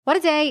What a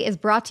Day is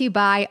brought to you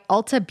by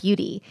Ulta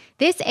Beauty.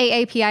 This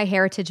AAPI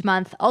Heritage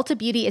Month, Ulta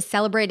Beauty is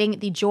celebrating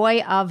the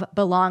joy of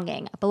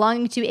belonging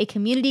to a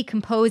community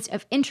composed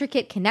of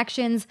intricate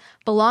connections,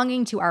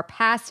 belonging to our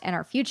past and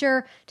our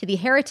future, to the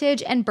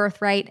heritage and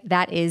birthright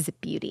that is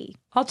beauty.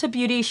 Ulta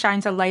Beauty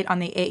shines a light on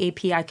the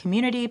AAPI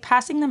community,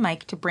 passing the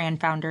mic to brand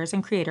founders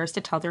and creators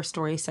to tell their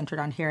stories centered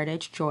on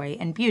heritage, joy,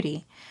 and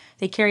beauty.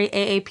 They carry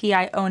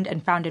AAPI-owned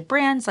and founded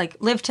brands like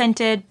Live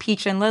Tinted,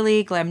 Peach and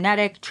Lily,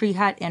 Glamnetic, Tree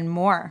Hut, and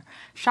more.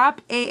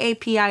 Shop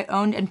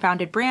AAPI-owned and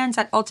founded brands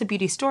at Ulta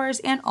Beauty stores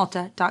and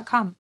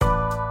Ulta.com.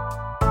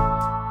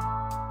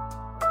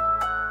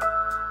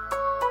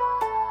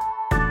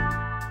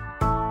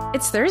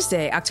 It's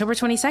Thursday, October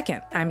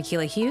 22nd. I'm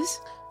Keela Hughes.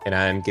 And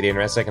I'm Gideon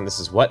Resnick, and this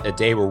is What a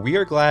Day, where we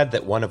are glad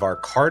that one of our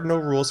cardinal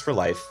rules for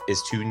life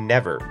is to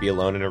never be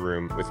alone in a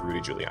room with Rudy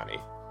Giuliani.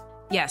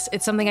 Yes,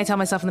 it's something I tell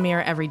myself in the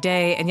mirror every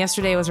day, and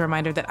yesterday was a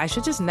reminder that I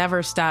should just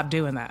never stop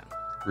doing that.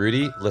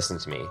 Rudy, listen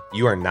to me.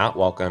 You are not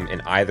welcome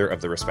in either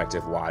of the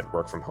respective WAD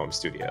work-from-home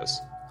studios.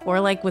 Or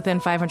like within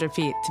 500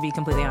 feet, to be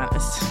completely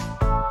honest.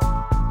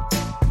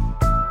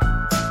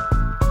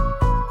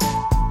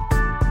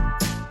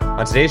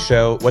 On today's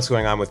show, what's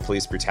going on with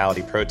police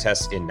brutality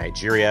protests in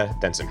Nigeria,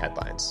 then some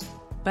headlines.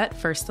 But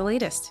first, the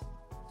latest.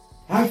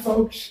 Hi,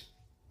 folks.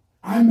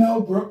 I'm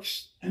Mel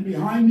Brooks, and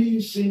behind me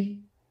you see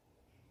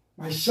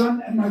my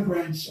son and my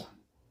grandson,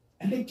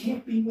 and they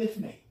can't be with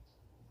me.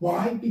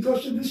 Why?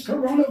 Because of this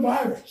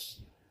coronavirus.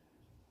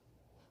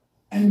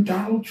 And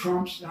Donald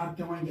Trump's not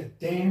doing a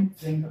damn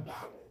thing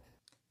about it.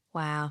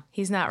 Wow,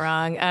 he's not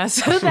wrong.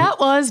 So that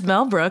was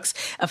Mel Brooks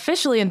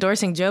officially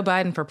endorsing Joe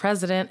Biden for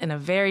president in a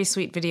very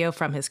sweet video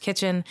from his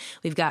kitchen.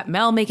 We've got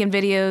Mel making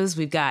videos.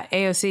 We've got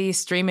AOC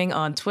streaming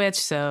on Twitch.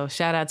 So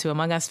shout out to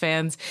Among Us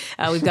fans.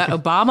 We've got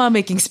Obama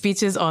making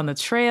speeches on the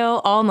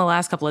trail all in the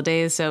last couple of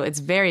days. So it's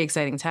very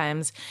exciting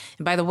times.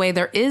 And by the way,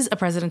 there is a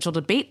presidential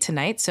debate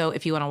tonight. So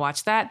if you want to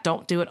watch that,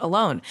 don't do it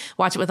alone.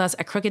 Watch it with us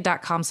at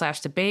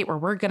crooked.com/debate, where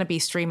we're going to be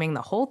streaming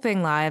the whole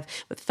thing live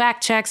with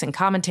fact checks and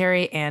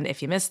commentary. And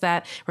if you missed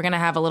that, we're going to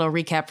have a little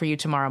recap for you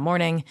tomorrow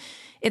morning.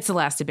 It's the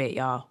last debate,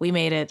 y'all. We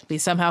made it. We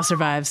somehow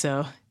survived,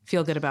 so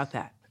feel good about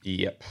that.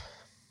 Yep.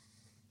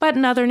 But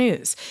in other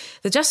news,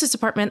 the Justice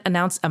Department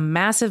announced a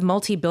massive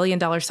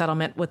multi-billion-dollar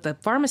settlement with the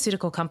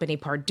pharmaceutical company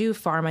Purdue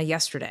Pharma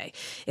yesterday.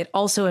 It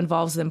also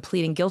involves them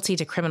pleading guilty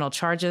to criminal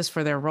charges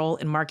for their role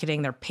in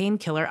marketing their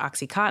painkiller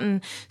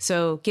OxyContin.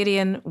 So,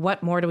 Gideon,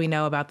 what more do we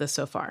know about this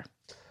so far?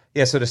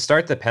 Yeah, so to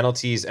start, the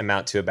penalties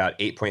amount to about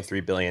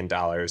 $8.3 billion,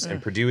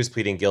 and Purdue is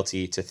pleading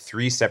guilty to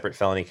 3 separate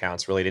felony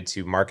counts related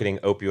to marketing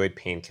opioid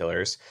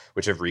painkillers,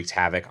 which have wreaked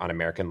havoc on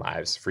American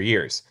lives for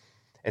years.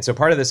 And so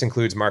part of this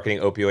includes marketing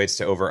opioids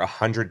to over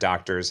 100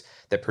 doctors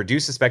that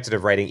Purdue suspected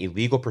of writing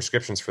illegal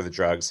prescriptions for the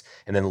drugs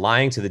and then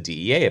lying to the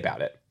DEA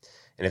about it.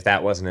 And if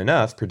that wasn't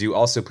enough, Purdue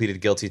also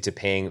pleaded guilty to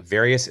paying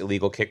various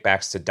illegal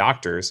kickbacks to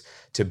doctors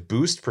to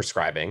boost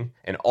prescribing,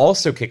 and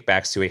also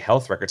kickbacks to a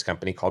health records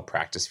company called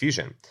Practice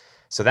Fusion.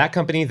 So that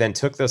company then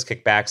took those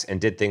kickbacks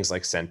and did things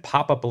like send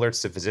pop-up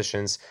alerts to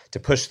physicians to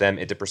push them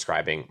into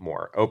prescribing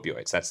more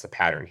opioids. That's the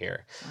pattern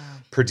here. Wow.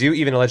 Purdue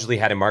even allegedly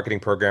had a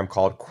marketing program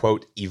called,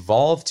 quote,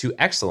 Evolve to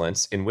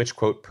Excellence, in which,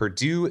 quote,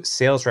 Purdue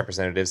sales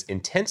representatives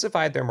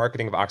intensified their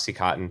marketing of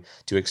OxyContin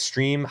to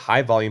extreme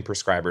high-volume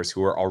prescribers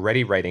who were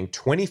already writing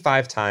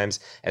 25 times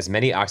as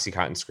many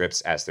OxyContin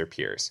scripts as their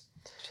peers.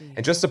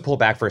 And just to pull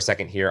back for a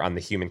second here on the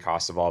human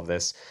cost of all of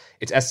this,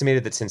 it's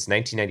estimated that since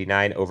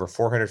 1999, over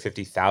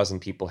 450,000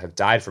 people have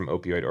died from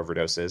opioid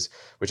overdoses,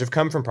 which have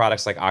come from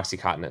products like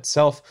OxyContin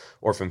itself,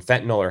 or from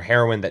fentanyl or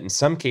heroin that in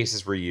some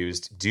cases were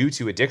used due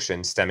to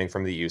addiction stemming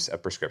from the use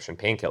of prescription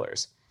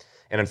painkillers.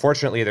 And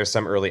unfortunately, there's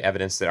some early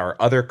evidence that our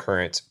other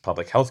current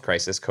public health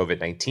crisis,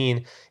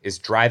 COVID-19, is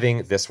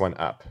driving this one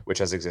up, which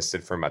has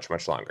existed for much,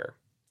 much longer.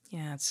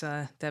 Yeah, it's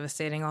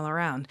devastating all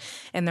around.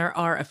 And there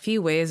are a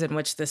few ways in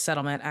which this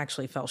settlement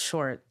actually fell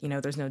short. You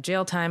know, there's no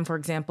jail time, for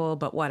example,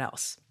 but what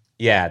else?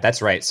 Yeah,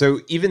 that's right.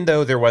 So even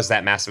though there was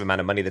that massive amount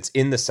of money that's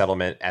in the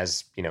settlement,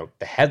 as you know,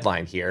 the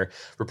headline here,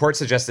 reports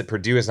suggest that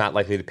Purdue is not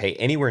likely to pay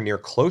anywhere near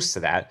close to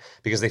that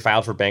because they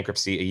filed for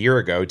bankruptcy a year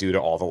ago due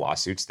to all the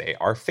lawsuits they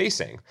are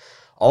facing.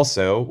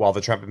 Also, while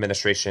the Trump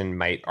administration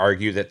might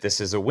argue that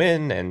this is a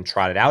win and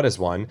trot it out as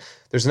one,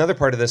 there's another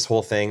part of this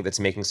whole thing that's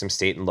making some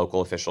state and local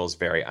officials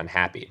very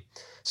unhappy.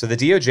 So the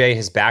DOJ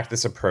has backed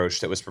this approach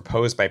that was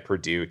proposed by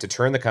Purdue to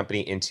turn the company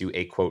into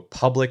a, quote,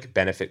 public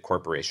benefit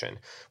corporation,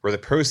 where the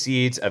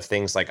proceeds of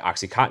things like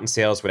OxyContin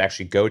sales would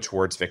actually go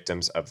towards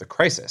victims of the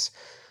crisis.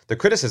 The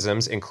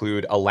criticisms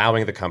include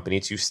allowing the company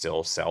to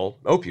still sell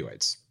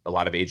opioids. A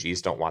lot of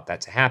AGs don't want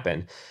that to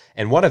happen.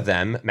 And one of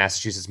them,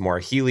 Massachusetts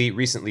Maura Healey,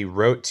 recently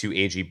wrote to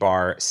AG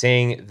Barr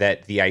saying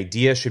that the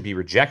idea should be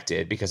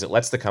rejected because it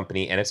lets the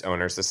company and its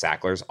owners, the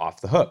Sacklers,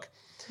 off the hook.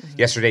 Mm-hmm.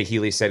 Yesterday,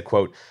 Healey said,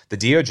 quote, the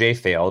DOJ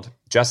failed.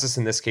 Justice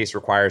in this case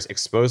requires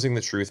exposing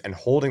the truth and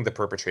holding the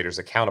perpetrators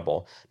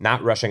accountable,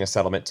 not rushing a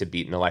settlement to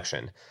beat an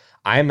election.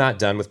 I am not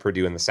done with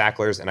Purdue and the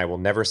Sacklers, and I will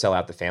never sell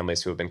out the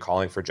families who have been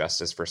calling for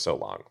justice for so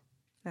long.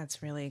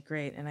 That's really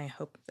great, and I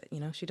hope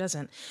that, she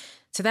doesn't.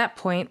 To that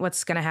point,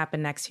 what's going to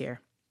happen next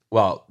here?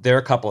 Well, there are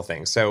a couple of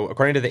things. So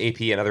according to the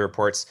AP and other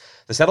reports,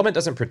 the settlement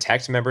doesn't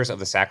protect members of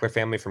the Sackler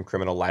family from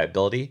criminal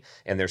liability,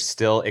 and there's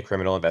still a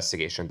criminal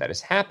investigation that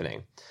is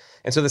happening.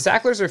 And so the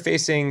Sacklers are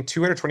facing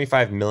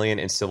 $225 million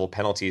in civil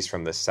penalties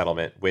from this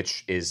settlement,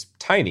 which is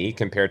tiny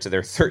compared to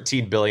their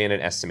 $13 billion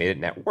in estimated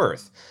net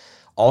worth.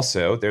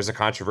 Also, there's a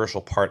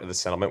controversial part of the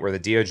settlement where the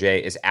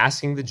DOJ is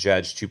asking the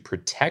judge to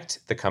protect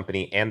the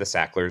company and the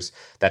Sacklers,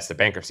 that's the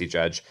bankruptcy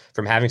judge,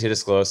 from having to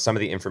disclose some of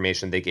the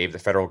information they gave the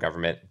federal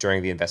government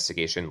during the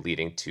investigation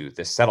leading to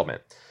this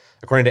settlement.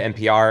 According to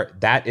NPR,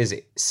 that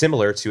is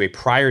similar to a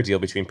prior deal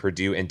between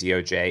Purdue and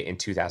DOJ in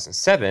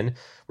 2007,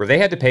 where they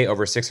had to pay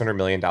over $600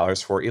 million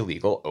for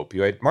illegal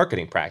opioid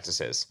marketing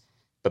practices.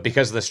 But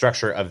because of the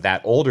structure of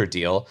that older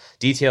deal,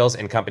 details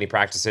and company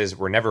practices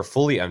were never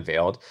fully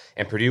unveiled,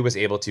 and Purdue was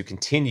able to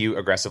continue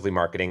aggressively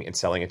marketing and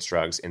selling its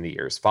drugs in the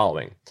years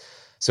following.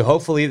 So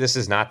hopefully this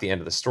is not the end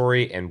of the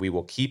story, and we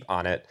will keep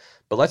on it.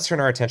 But let's turn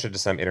our attention to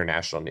some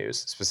international news,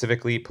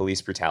 specifically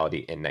police brutality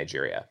in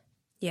Nigeria.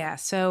 Yeah,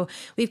 so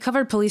we've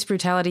covered police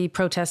brutality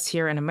protests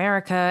here in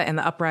America and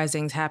the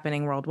uprisings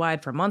happening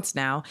worldwide for months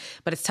now,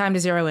 but it's time to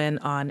zero in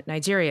on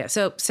Nigeria.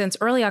 So since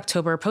early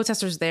October,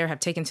 protesters there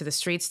have taken to the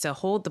streets to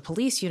hold the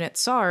police unit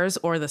SARS,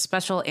 or the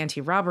Special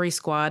Anti-Robbery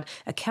Squad,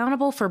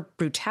 accountable for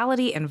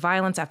brutality and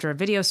violence after a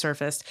video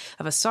surfaced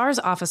of a SARS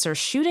officer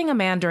shooting a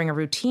man during a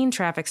routine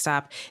traffic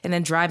stop and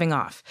then driving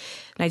off.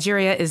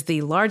 Nigeria is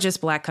the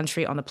largest Black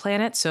country on the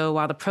planet, so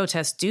while the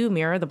protests do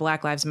mirror the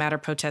Black Lives Matter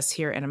protests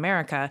here in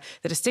America,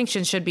 the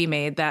distinction should be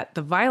made that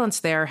the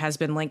violence there has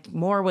been linked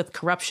more with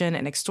corruption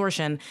and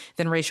extortion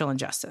than racial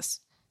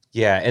injustice.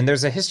 Yeah, and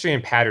there's a history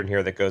and pattern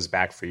here that goes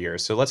back for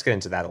years, so let's get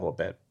into that a little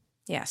bit.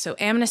 Yeah, so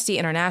Amnesty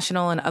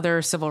International and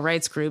other civil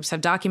rights groups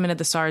have documented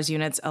the SARS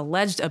unit's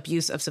alleged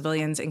abuse of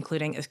civilians,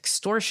 including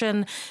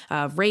extortion,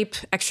 rape,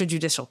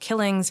 extrajudicial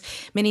killings.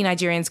 Many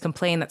Nigerians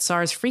complain that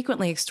SARS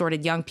frequently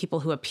extorted young people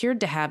who appeared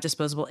to have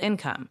disposable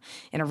income.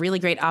 In a really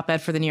great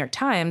op-ed for the New York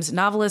Times,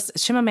 novelist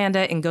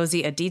Chimamanda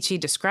Ngozi Adichie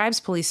describes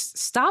police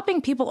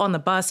stopping people on the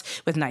bus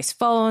with nice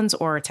phones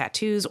or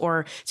tattoos,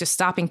 or just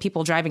stopping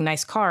people driving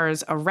nice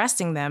cars,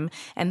 arresting them,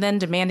 and then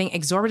demanding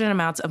exorbitant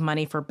amounts of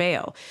money for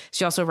bail.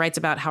 She also writes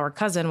about how her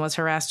cousin was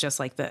harassed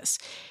just like this.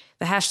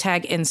 The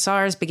hashtag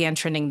 #InSARS began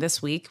trending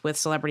this week with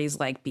celebrities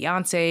like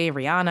Beyonce,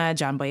 Rihanna,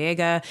 John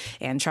Boyega,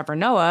 and Trevor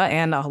Noah,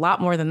 and a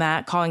lot more than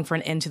that, calling for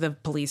an end to the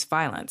police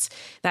violence.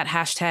 That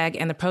hashtag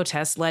and the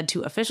protests led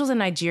to officials in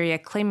Nigeria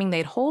claiming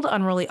they'd hold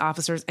unruly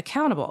officers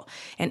accountable.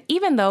 And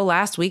even though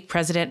last week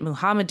President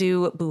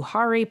Muhammadu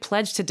Buhari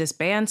pledged to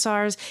disband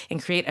SARS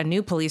and create a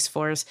new police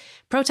force,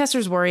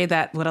 protesters worry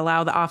that would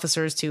allow the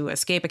officers to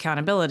escape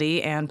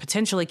accountability and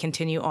potentially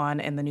continue on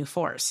in the new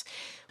force.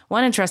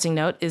 One interesting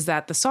note is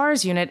that the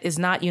SARS unit is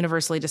not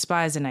universally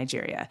despised in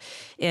Nigeria.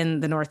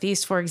 In the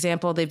Northeast, for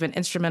example, they've been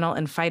instrumental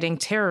in fighting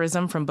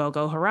terrorism from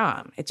Boko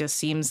Haram. It just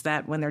seems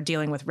that when they're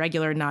dealing with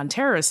regular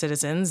non-terrorist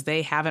citizens,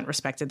 they haven't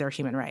respected their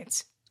human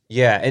rights.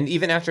 Yeah, and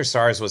even after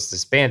SARS was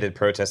disbanded,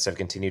 protests have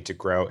continued to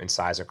grow in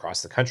size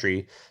across the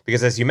country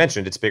because, as you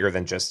mentioned, it's bigger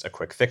than just a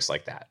quick fix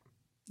like that.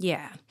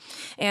 Yeah.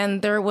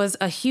 And there was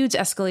a huge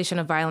escalation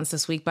of violence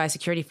this week by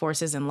security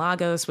forces in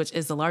Lagos, which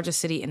is the largest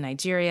city in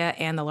Nigeria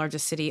and the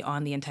largest city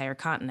on the entire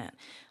continent.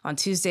 On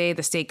Tuesday,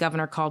 the state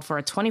governor called for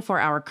a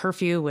 24-hour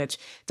curfew, which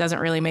doesn't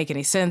really make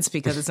any sense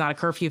because it's not a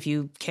curfew if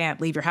you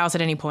can't leave your house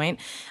at any point.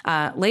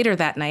 Later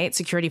that night,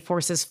 security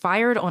forces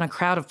fired on a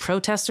crowd of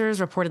protesters,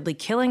 reportedly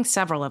killing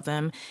several of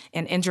them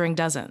and injuring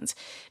dozens.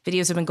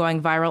 Videos have been going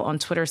viral on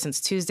Twitter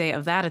since Tuesday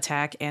of that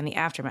attack and the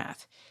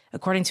aftermath.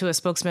 According to a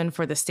spokesman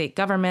for the state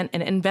government,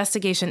 an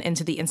investigation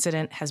into the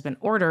incident has been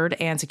ordered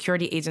and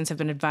security agents have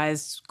been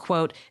advised,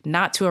 quote,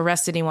 not to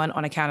arrest anyone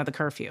on account of the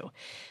curfew.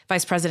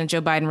 Vice President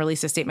Joe Biden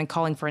released a statement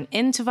calling for an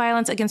end to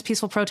violence against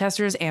peaceful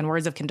protesters and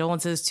words of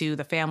condolences to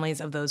the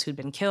families of those who'd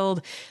been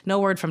killed. No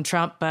word from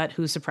Trump, but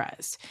who's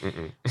surprised?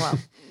 Well,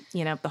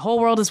 the whole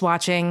world is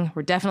watching.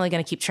 We're definitely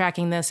going to keep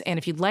tracking this. And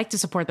if you'd like to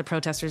support the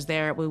protesters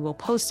there, we will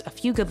post a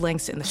few good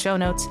links in the show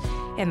notes.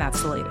 And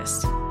that's the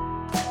latest.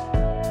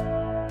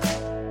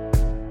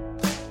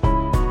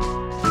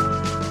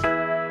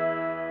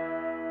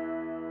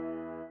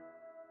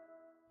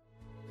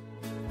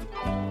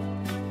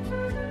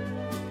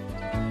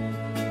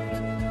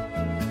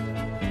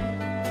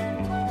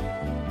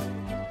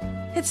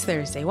 It's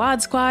Thursday,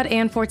 Wad Squad,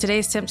 and for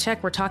today's Temp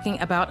Check, we're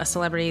talking about a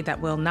celebrity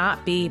that will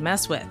not be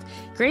messed with.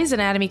 Grey's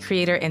Anatomy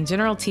creator and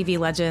general TV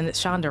legend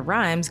Shonda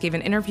Rhimes gave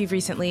an interview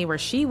recently where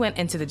she went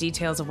into the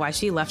details of why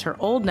she left her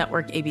old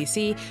network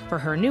ABC for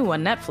her new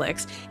one,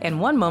 Netflix,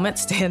 and one moment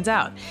stands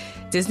out.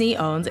 Disney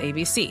owns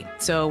ABC,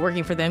 so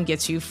working for them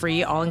gets you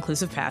free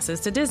all-inclusive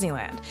passes to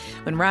Disneyland.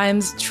 When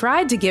Rhimes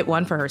tried to get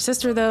one for her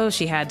sister, though,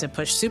 she had to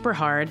push super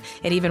hard,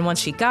 and even once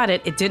she got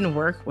it, it didn't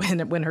work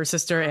when her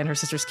sister and her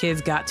sister's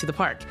kids got to the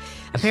park.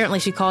 Apparently,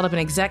 she called up an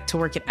exec to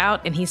work it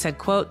out, and he said,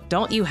 quote,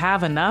 "Don't you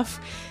have enough?"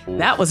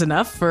 That was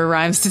enough for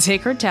Rhimes to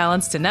take her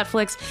talents to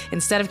Netflix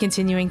instead of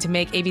continuing to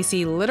make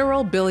ABC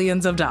literal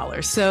billions of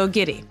dollars. So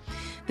giddy.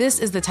 This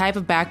is the type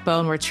of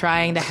backbone we're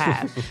trying to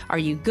have. Are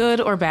you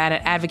good or bad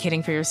at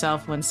advocating for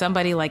yourself when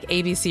somebody like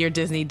ABC or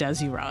Disney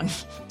does you wrong?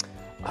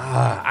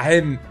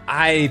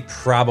 I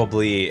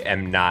probably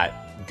am not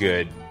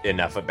good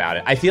enough about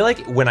it. I feel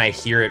like when I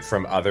hear it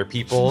from other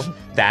people,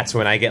 that's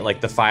when I get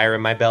like the fire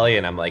in my belly,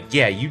 and I'm like,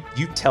 yeah, you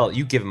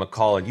give them a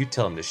call and you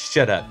tell them to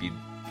shut up, you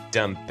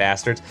dumb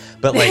bastards.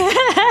 But like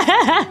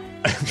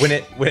when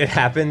it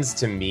happens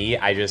to me,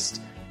 I just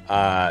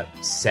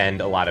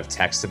send a lot of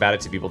texts about it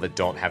to people that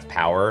don't have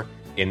power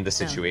in the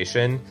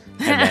situation,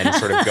 and then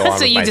sort of go on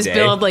so with you my just day.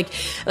 build like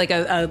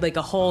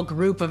a whole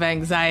group of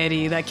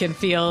anxiety that can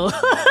feel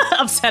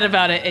upset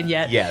about it, and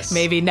yet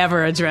maybe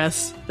never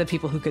address the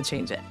people who could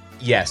change it.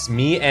 Yes,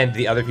 me and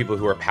the other people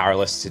who are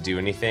powerless to do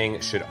anything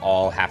should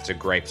all have to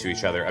gripe to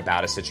each other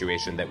about a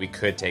situation that we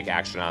could take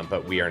action on,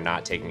 but we are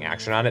not taking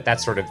action on it.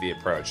 That's sort of the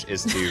approach,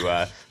 is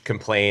to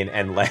complain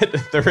and let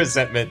the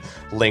resentment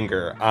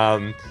linger.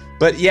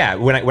 But yeah,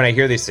 when I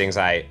hear these things,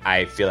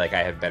 I feel like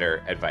I have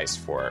better advice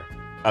for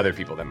other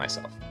people than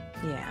myself.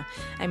 Yeah.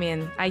 I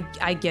mean,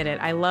 I get it.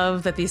 I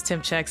love that these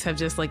temp checks have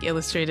just like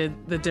illustrated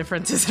the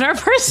differences in our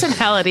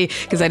personality,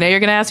 because I know you're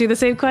going to ask me the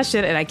same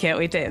question and I can't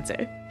wait to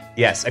answer.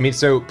 Yes. I mean,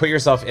 so put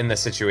yourself in the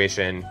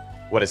situation.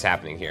 What is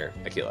happening here,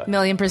 Akilah?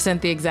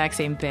 1,000,000% the exact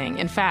same thing.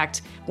 In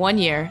fact, one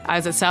year I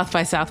was at South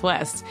by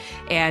Southwest,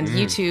 and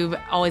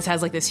YouTube always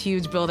has like this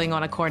huge building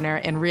on a corner,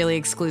 and really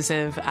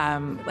exclusive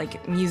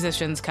like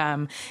musicians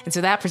come. And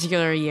so that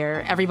particular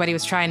year, everybody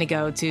was trying to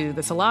go to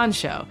the Solange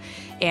show.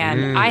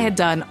 And I had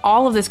done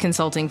all of this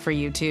consulting for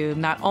YouTube.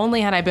 Not only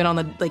had I been on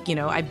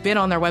I've been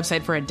on their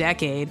website for a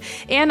decade,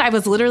 and I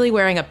was literally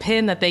wearing a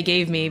pin that they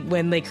gave me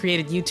when they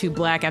created YouTube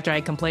Black after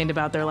I complained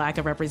about their lack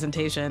of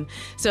representation.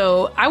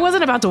 So I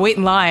wasn't about to wait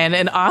in line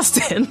in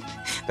Austin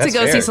to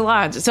go see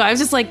Solange. So I was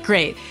just like,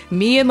 great.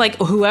 Me and like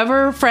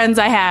whoever friends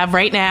I have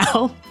right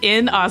now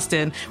in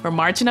Austin, we're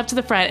marching up to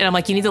the front, and I'm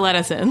like, you need to let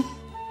us in.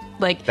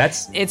 Like,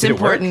 it's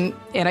important.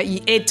 And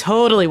it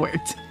totally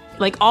worked.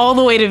 Like all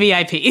the way to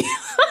VIP.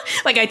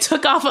 Like I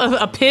took off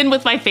a pin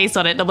with my face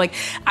on it. And I'm like,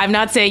 I'm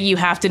not saying you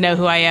have to know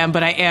who I am,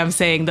 but I am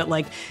saying that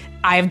like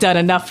I've done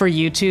enough for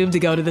YouTube to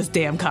go to this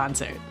damn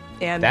concert.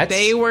 And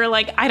they were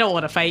like, I don't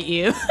want to fight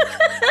you.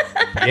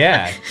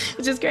 Yeah.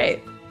 Which is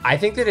great. I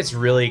think that it's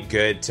really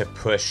good to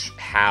push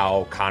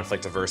how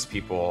conflict averse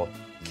people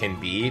can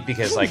be,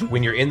 because like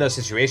when you're in those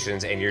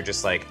situations and you're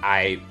just like,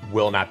 I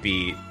will not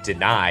be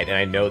denied, and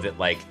I know that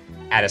like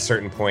at a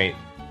certain point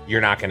you're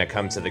not going to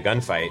come to the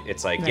gunfight,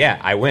 it's like, yeah,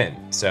 I win.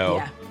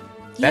 So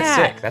that's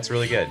sick. That's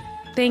really good.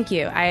 Thank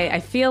you. I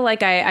feel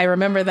like I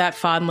remember that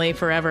fondly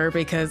forever,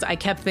 because I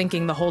kept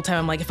thinking the whole time,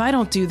 I'm like, if I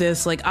don't do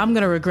this, like, I'm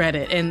going to regret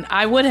it. And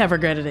I would have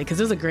regretted it, because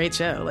it was a great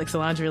show. Like,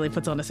 Solange really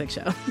puts on a sick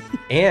show.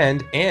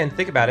 and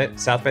think about it.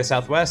 South by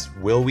Southwest,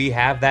 will we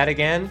have that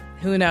again?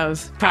 Who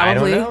knows?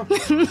 Probably. I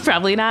don't know.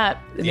 Probably not.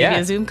 Maybe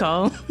a Zoom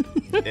call.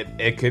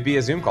 It could be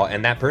a Zoom call.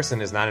 And that person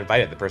is not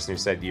invited. The person who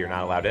said you're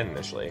not allowed in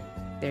initially.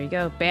 There you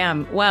go.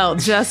 Bam. Well,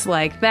 just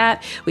like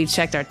that, we've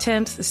checked our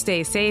temps.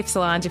 Stay safe.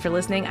 Solange, if you're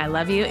listening, I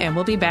love you, and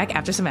we'll be back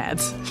after some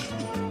ads.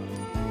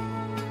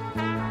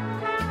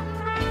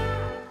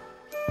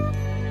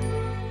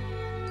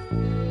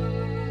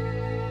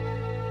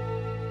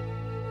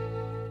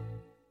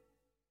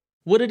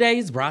 What A Day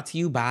is brought to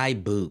you by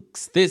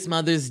Books. This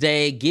Mother's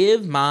Day,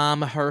 give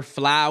mom her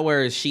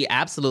flowers. She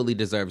absolutely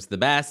deserves the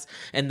best,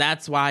 and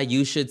that's why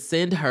you should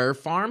send her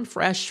farm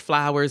fresh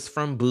flowers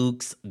from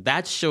Books.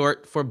 That's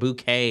short for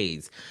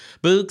bouquets.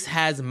 Books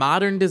has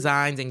modern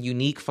designs and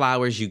unique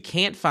flowers you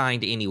can't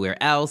find anywhere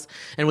else,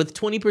 and with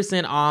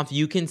 20% off,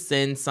 you can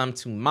send some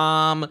to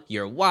mom,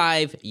 your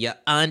wife, your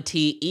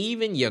auntie,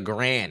 even your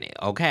granny,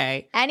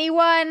 okay?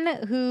 Anyone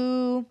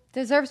who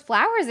deserves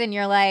flowers in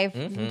your life.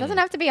 It doesn't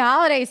have to be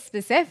holiday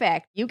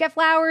specific. You get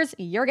flowers,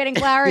 you're getting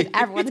flowers,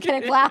 everyone's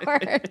getting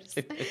flowers.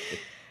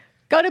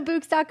 Go to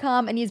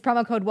Books.com and use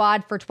promo code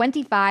WAD for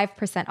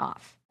 25%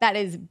 off. That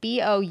is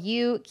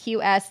BOUQS.com,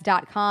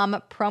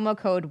 promo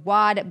code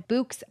WAD,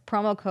 Books,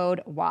 promo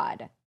code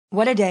WAD.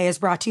 What A Day is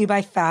brought to you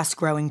by Fast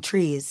Growing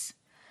Trees.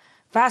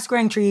 Fast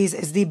Growing Trees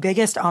is the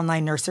biggest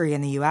online nursery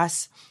in the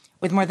U.S.,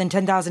 with more than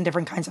 10,000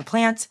 different kinds of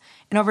plants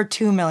and over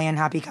 2 million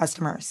happy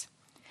customers.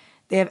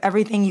 They have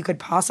everything you could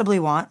possibly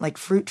want, like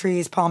fruit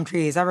trees, palm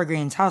trees,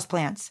 evergreens,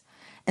 houseplants,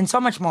 and so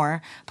much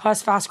more.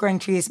 Plus, Fast Growing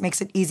Trees makes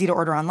it easy to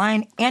order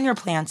online, and your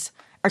plants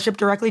are shipped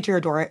directly to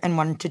your door in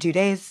 1 to 2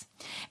 days.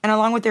 And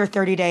along with their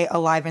 30-day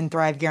Alive and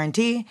Thrive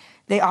guarantee,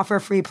 they offer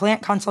free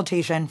plant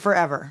consultation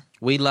forever.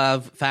 We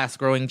love Fast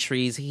Growing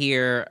Trees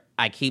here.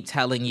 I keep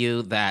telling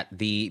you that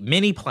the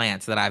mini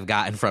plants that I've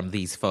gotten from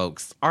these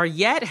folks are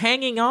yet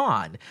hanging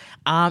on.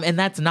 And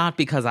that's not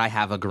because I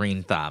have a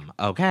green thumb,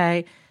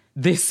 okay?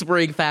 This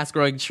spring, Fast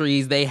Growing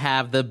Trees, they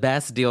have the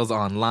best deals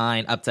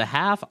online, up to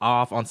half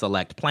off on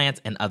select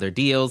plants and other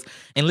deals.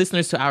 And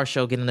listeners to our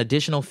show get an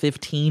additional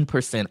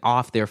 15%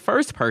 off their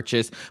first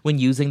purchase when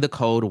using the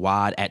code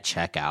WAD at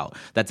checkout.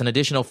 That's an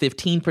additional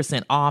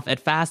 15% off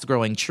at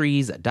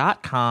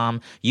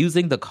fastgrowingtrees.com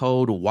using the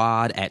code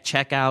WAD at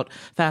checkout.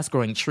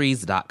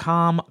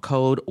 Fastgrowingtrees.com,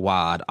 code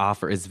WAD.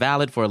 Offer is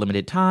valid for a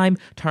limited time.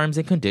 Terms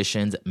and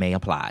conditions may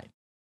apply.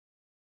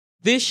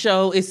 This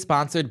show is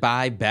sponsored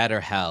by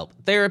BetterHelp.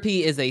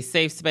 Therapy is a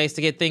safe space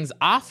to get things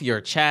off your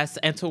chest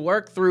and to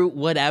work through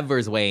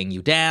whatever's weighing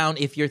you down.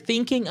 If you're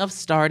thinking of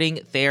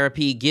starting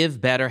therapy, give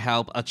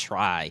BetterHelp a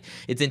try.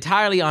 It's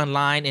entirely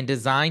online and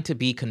designed to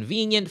be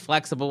convenient,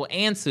 flexible,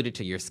 and suited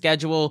to your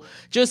schedule.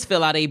 Just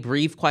fill out a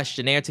brief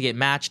questionnaire to get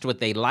matched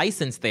with a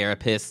licensed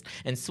therapist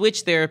and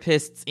switch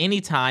therapists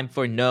anytime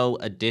for no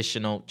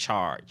additional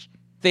charge.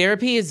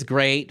 Therapy is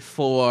great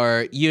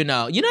for, you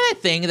know that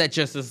thing that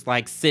just is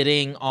like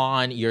sitting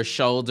on your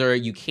shoulder,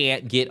 you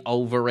can't get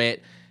over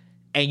it,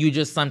 and you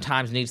just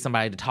sometimes need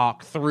somebody to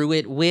talk through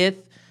it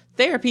with?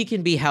 Therapy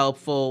can be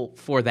helpful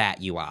for that,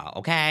 you all,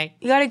 okay?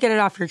 You got to get it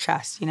off your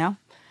chest, And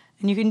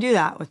you can do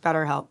that with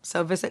BetterHelp.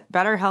 So visit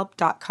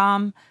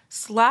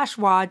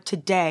betterhelp.com/WAD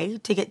today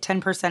to get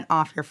 10%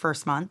 off your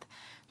first month.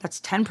 That's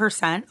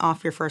 10%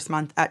 off your first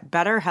month at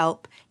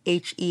BetterHelp,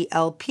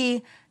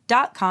 HELP.com/WAD.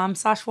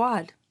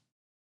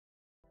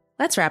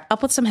 Let's wrap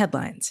up with some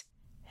headlines.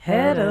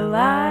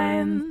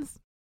 Headlines.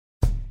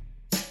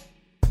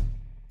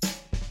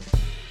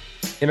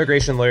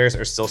 Immigration lawyers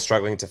are still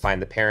struggling to find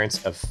the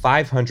parents of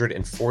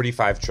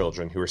 545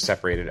 children who were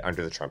separated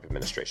under the Trump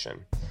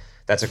administration.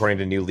 That's according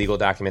to new legal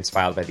documents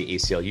filed by the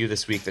ACLU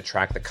this week that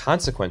track the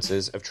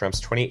consequences of Trump's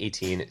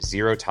 2018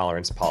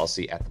 zero-tolerance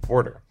policy at the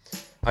border.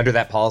 Under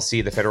that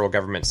policy, the federal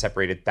government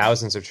separated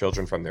thousands of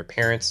children from their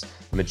parents,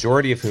 the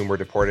majority of whom were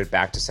deported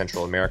back to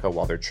Central America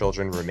while their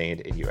children remained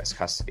in U.S.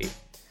 custody.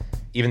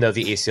 Even though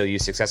the ACLU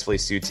successfully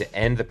sued to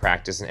end the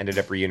practice and ended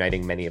up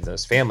reuniting many of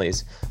those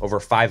families, over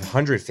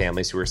 500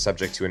 families who were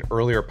subject to an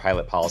earlier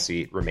pilot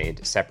policy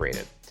remained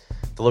separated.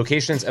 The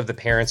locations of the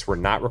parents were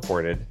not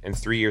recorded, and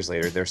 3 years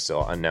later, they're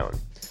still unknown.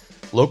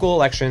 Local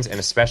elections, and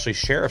especially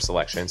sheriff's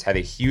elections, had a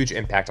huge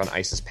impact on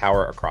ICE's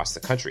power across the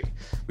country.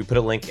 We put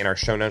a link in our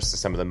show notes to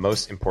some of the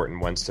most important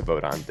ones to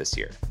vote on this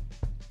year.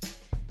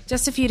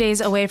 Just a few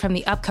days away from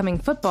the upcoming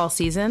football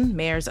season,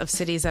 mayors of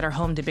cities that are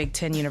home to Big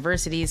Ten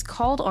universities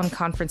called on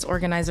conference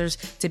organizers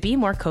to be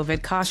more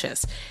COVID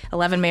cautious.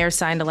 11 mayors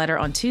signed a letter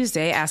on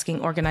Tuesday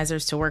asking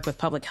organizers to work with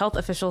public health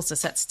officials to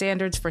set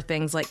standards for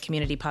things like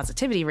community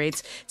positivity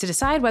rates to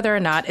decide whether or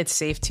not it's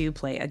safe to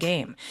play a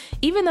game.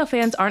 Even though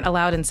fans aren't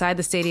allowed inside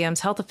the stadiums,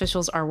 health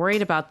officials are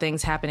worried about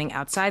things happening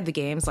outside the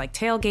games like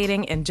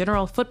tailgating and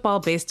general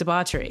football-based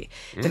debauchery.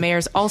 The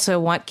mayors also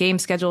want game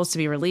schedules to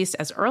be released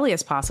as early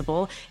as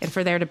possible and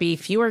for there to be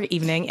fewer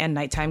evening and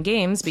nighttime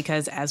games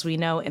because, as we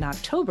know, in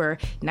October,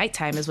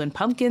 nighttime is when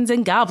pumpkins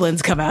and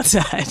goblins come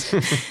outside.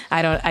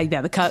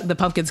 The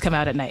pumpkins come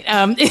out at night.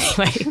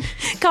 Anyway,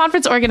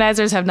 conference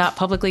organizers have not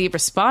publicly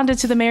responded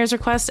to the mayor's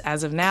request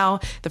as of now.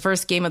 The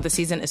first game of the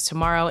season is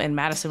tomorrow in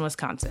Madison,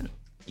 Wisconsin.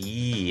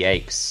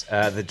 Yikes.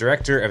 The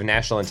director of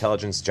national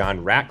intelligence,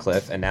 John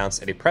Ratcliffe,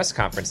 announced at a press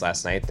conference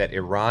last night that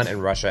Iran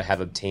and Russia have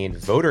obtained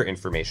voter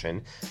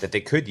information that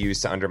they could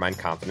use to undermine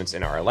confidence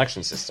in our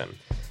election system.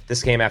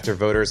 This came after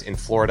voters in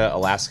Florida,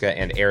 Alaska,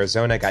 and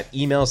Arizona got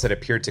emails that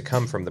appeared to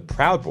come from the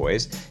Proud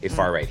Boys, a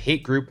far-right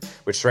hate group,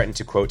 which threatened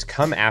to, quote,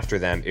 come after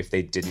them if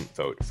they didn't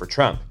vote for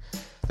Trump.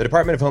 The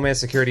Department of Homeland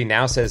Security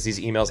now says these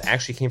emails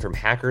actually came from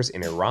hackers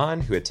in Iran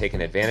who had taken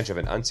advantage of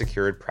an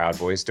unsecured Proud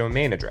Boys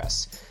domain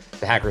address.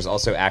 The hackers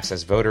also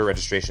access voter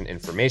registration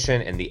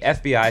information, and the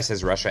FBI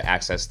says Russia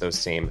accessed those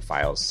same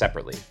files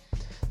separately.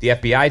 The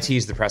FBI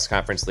teased the press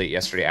conference late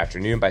yesterday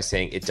afternoon by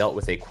saying it dealt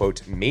with a,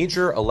 quote,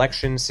 major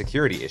election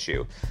security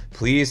issue.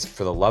 Please,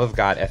 for the love of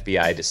God,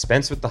 FBI,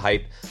 dispense with the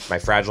hype. My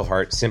fragile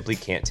heart simply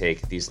can't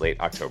take these late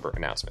October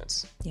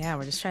announcements. Yeah,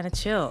 we're just trying to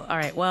chill. All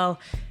right, well,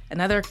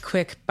 another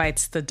quick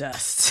bites the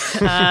dust.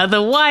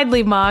 The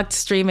widely mocked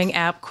streaming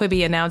app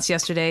Quibi announced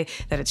yesterday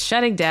that it's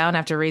shutting down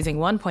after raising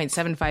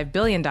 $1.75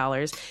 billion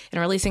and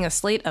releasing a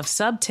slate of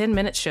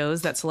sub-10-minute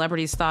shows that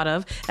celebrities thought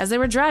of as they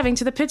were driving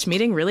to the pitch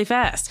meeting really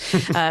fast.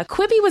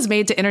 Quibi was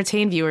made to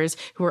entertain viewers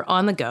who were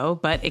on the go,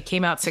 but it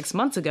came out 6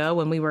 months ago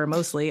when we were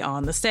mostly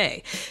on the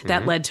stay.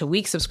 That led to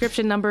weak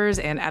subscription numbers,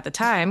 and at the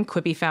time,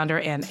 Quibi founder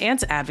and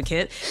ants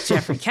advocate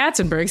Jeffrey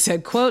Katzenberg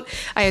said, quote,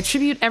 I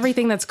attribute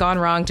everything that's gone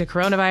wrong to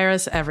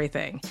coronavirus, everything.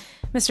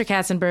 Mr.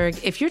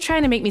 Katzenberg, if you're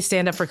trying to make me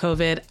stand up for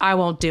COVID, I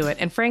won't do it.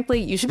 And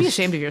frankly, you should be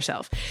ashamed of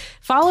yourself.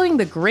 Following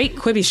the great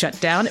Quibi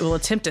shutdown, it will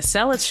attempt to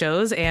sell its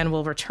shows and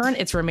will return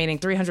its remaining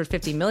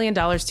 $350 million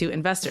to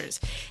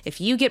investors.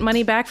 If you get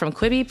money back from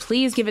Quibi,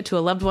 please give it to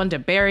a loved one to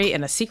bury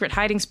in a secret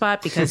hiding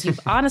spot because you've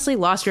honestly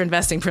lost your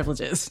investing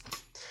privileges.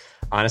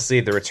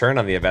 Honestly, the return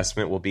on the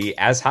investment will be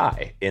as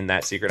high in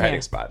that secret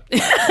hiding spot.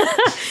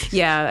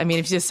 Yeah, I mean,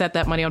 if you just set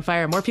that money on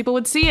fire, more people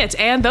would see it.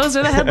 And those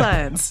are the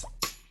headlines.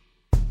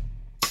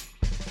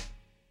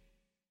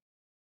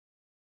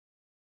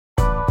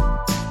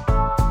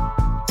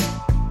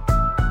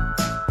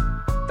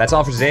 That's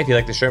all for today. If you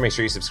like the show, make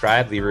sure you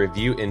subscribe, leave a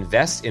review,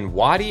 invest in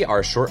Wadi,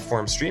 our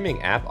short-form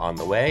streaming app on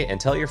the way, and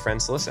tell your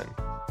friends to listen.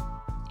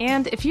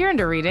 And if you're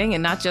into reading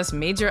and not just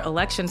major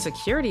election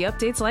security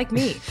updates like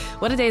me,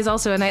 What a Day is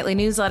also a nightly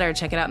newsletter.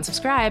 Check it out and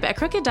subscribe at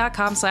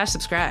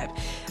crooked.com/subscribe.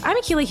 I'm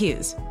Akila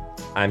Hughes.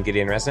 I'm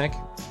Gideon Resnick.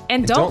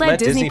 And don't let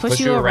Disney push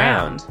you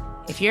around.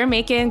 If you're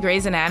making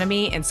Grey's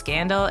Anatomy and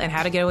Scandal and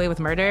How to Get Away with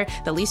Murder,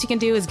 the least you can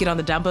do is get on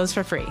the Dumbos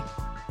for free.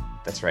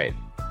 That's right.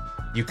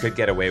 You could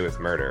get away with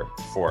murder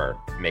for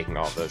making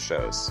all of those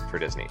shows for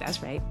Disney.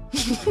 That's right.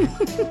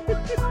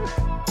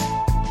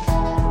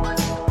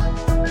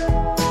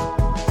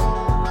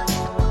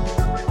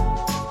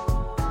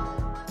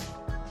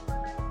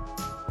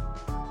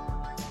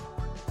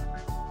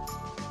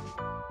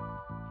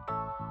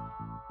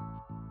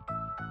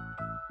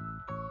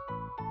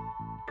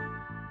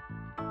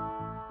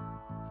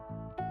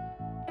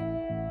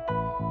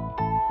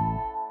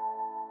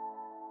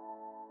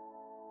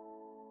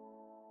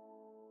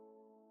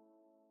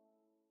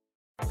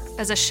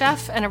 As a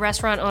chef and a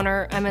restaurant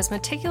owner, I'm as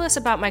meticulous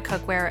about my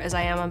cookware as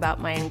I am about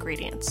my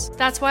ingredients.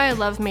 That's why I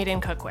love Made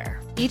in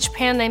Cookware. Each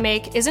pan they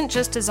make isn't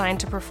just designed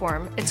to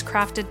perform, it's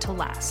crafted to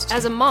last.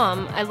 As a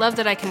mom, I love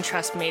that I can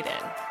trust Made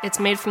in. It's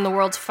made from the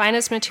world's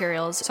finest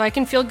materials, so I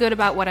can feel good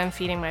about what I'm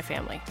feeding my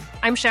family.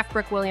 I'm Chef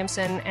Brooke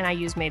Williamson, and I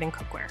use Made in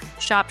Cookware.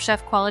 Shop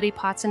chef quality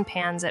pots and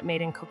pans at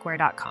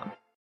madeincookware.com.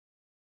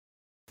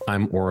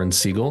 I'm Oren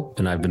Siegel,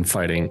 and I've been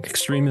fighting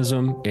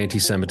extremism,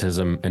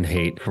 anti-Semitism, and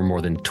hate for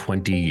more than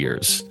 20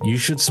 years. You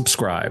should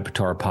subscribe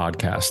to our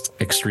podcast,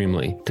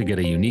 Extremely, to get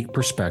a unique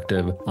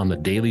perspective on the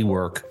daily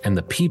work and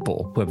the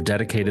people who have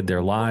dedicated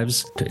their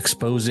lives to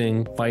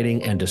exposing,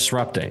 fighting, and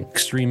disrupting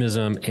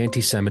extremism,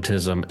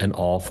 anti-Semitism, and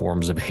all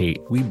forms of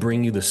hate. We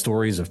bring you the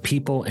stories of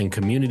people and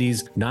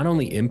communities not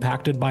only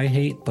impacted by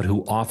hate, but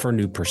who offer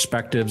new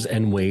perspectives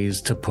and ways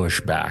to push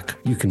back.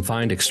 You can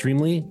find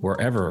Extremely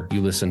wherever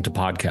you listen to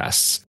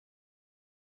podcasts.